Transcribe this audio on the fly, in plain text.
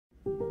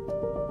How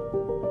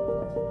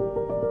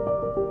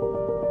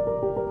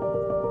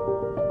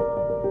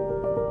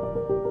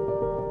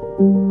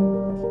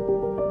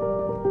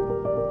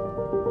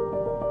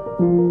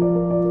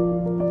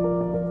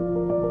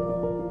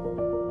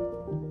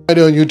you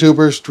doing,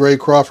 YouTubers? Dre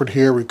Crawford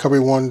here, Recovery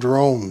One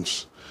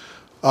Drones.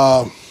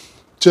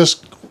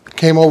 Just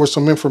came over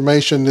some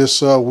information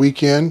this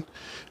weekend,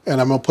 and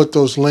I'm going to put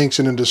those links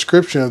in the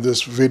description of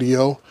this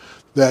video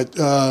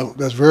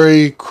that's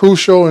very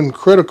crucial and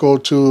critical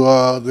to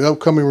the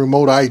upcoming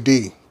remote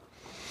ID.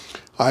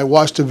 I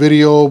watched a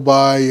video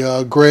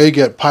by Greg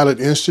at Pilot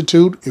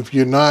Institute. If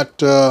you're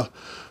not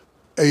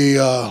we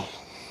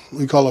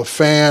call a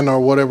fan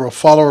or whatever, a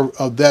follower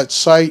of that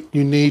site,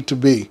 you need to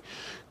be.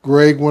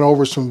 Greg went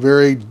over some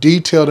very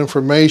detailed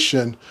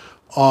information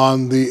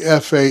on the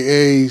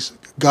FAA's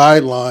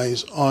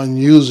guidelines on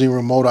using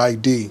remote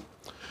ID.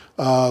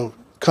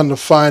 Come to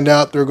find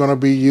out, they're going to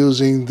be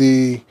using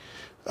the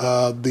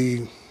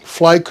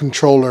flight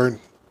controller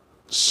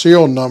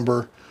serial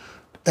number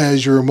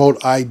as your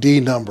remote ID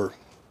number.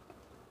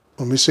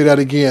 Let me say that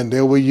again.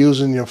 They'll be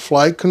using your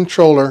flight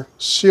controller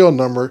serial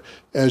number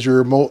as your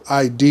remote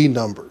ID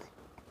number.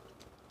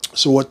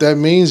 So what that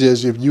means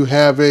is if you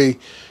have a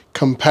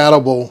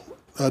compatible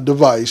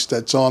device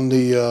that's on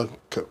the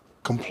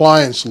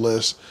compliance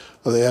list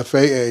of the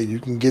FAA, you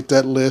can get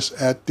that list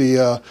at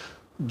the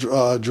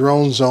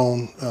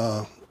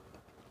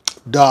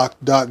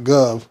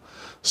dronezone.doc.gov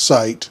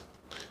site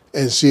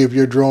and see if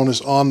your drone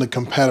is on the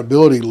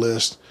compatibility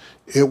list.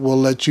 It will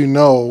let you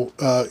know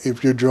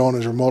if your drone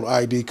is remote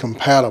ID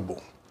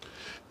compatible.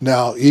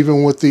 Now,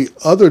 even with the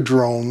other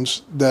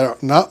drones that are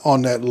not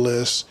on that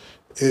list,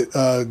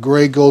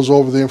 Greg goes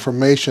over the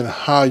information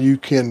how you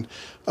can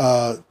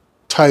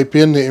type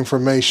in the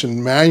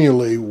information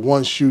manually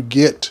once you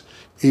get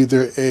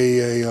either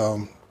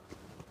a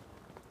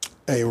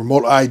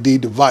remote ID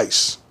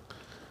device.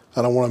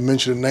 I don't want to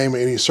mention the name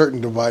of any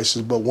certain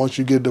devices, but once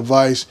you get a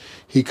device,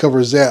 he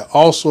covers that.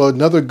 Also,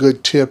 another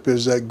good tip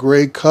is that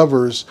Greg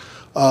covers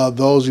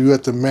those of you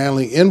at the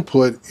manually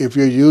input if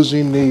you're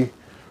using the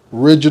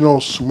original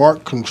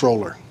smart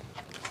controller,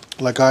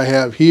 like I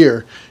have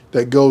here,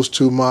 that goes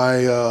to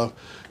my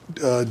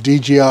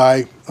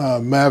DJI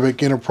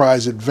Mavic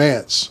Enterprise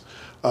Advance.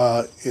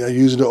 I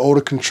use the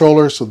older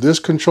controller, so this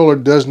controller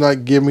does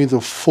not give me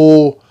the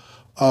full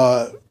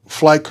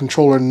flight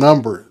controller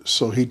number.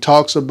 So he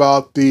talks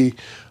about the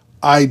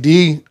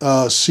ID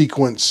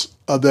sequence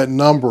of that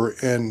number,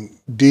 and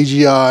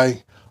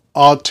DJI,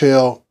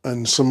 Autel,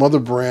 and some other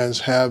brands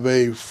have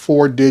a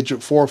 4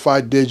 or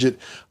 5 digit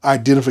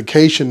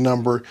identification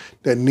number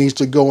that needs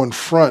to go in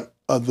front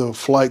of the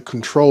flight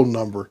control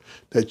number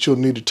that you'll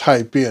need to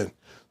type in.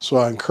 So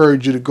I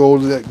encourage you to go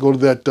to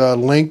that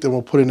link that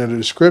we'll put in the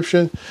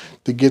description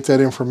to get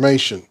that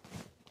information.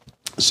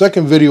 The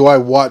second video I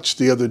watched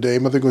the other day, I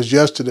think it was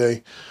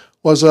yesterday,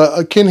 was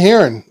a Ken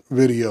Heron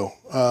video.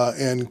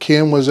 And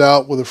Ken was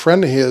out with a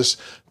friend of his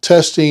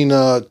testing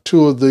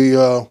two of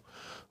the,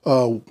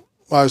 I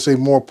would say,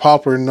 more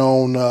popular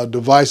known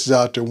devices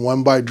out there,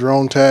 one by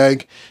Drone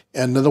Tag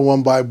and another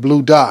one by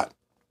Blue Dot.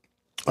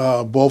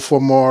 Both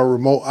of them are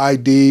remote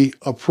ID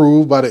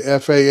approved by the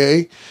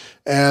FAA,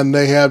 and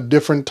they have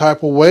different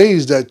type of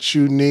ways that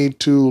you need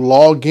to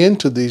log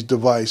into these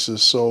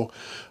devices. So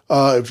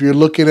if you're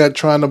looking at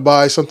trying to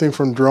buy something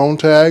from Drone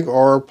Tag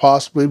or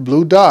possibly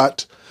Blue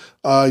Dot,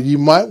 you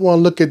might want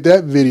to look at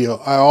that video.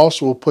 I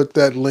also will put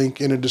that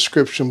link in the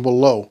description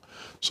below.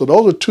 So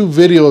those are two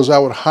videos I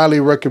would highly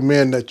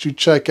recommend that you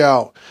check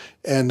out,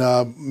 and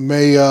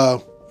may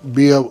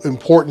be of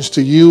importance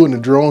to you and the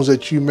drones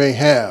that you may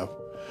have.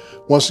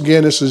 Once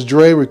again, this is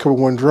Dre,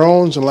 Recovery One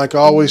Drones, and like I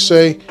always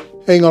say,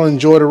 hang on,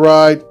 enjoy the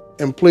ride,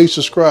 and please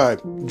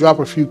subscribe. Drop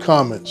a few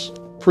comments.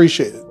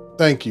 Appreciate it.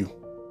 Thank you.